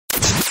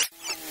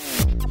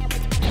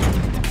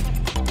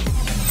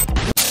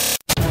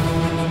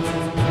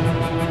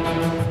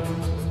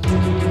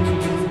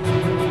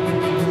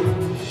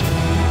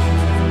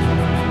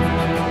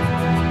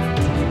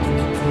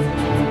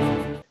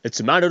It's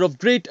a matter of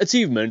great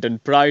achievement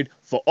and pride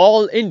for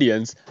all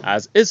Indians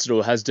as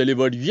ISRO has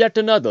delivered yet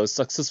another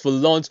successful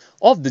launch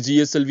of the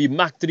GSLV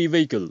Mark III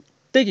vehicle.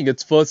 Taking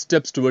its first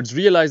steps towards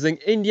realizing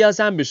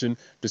India's ambition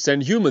to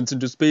send humans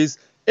into space,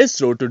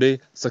 ISRO today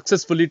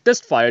successfully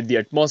test-fired the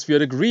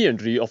atmospheric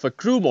re-entry of a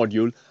crew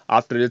module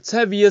after its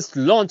heaviest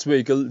launch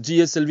vehicle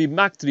GSLV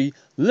Mark III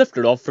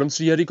lifted off from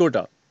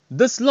Sriharikota.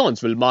 This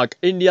launch will mark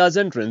India's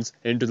entrance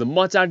into the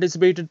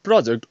much-anticipated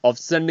project of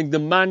sending the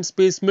manned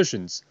space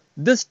missions.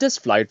 This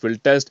test flight will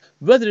test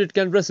whether it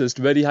can resist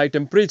very high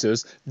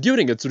temperatures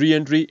during its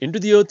re-entry into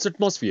the Earth's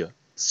atmosphere.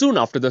 Soon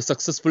after the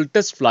successful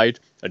test flight,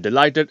 a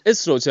delighted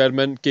ISRO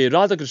chairman K.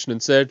 Radhakrishnan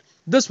said,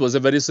 "This was a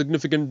very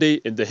significant day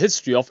in the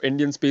history of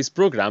Indian space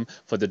program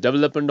for the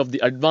development of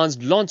the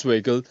advanced launch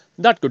vehicle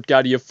that could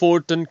carry a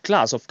 4-ton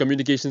class of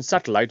communication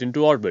satellite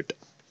into orbit."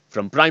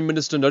 From Prime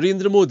Minister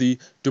Narendra Modi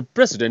to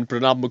President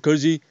Pranab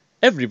Mukherjee,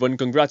 everyone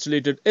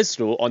congratulated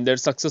ISRO on their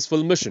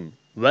successful mission.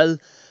 Well,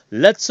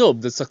 let's hope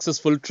the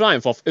successful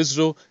triumph of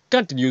ISRO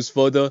continues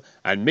further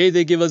and may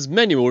they give us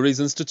many more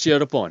reasons to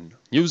cheer upon.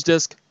 News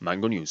Desk,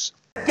 Mango News.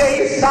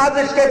 इस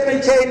साजिश के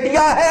पीछे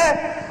India है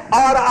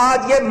और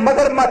आज ये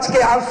मगरमच्छ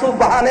के आंसू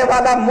बहाने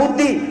वाला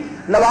मोदी,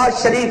 नवाज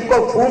शरीफ को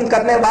खून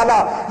करने वाला,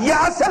 ये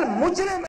असल मुजरिम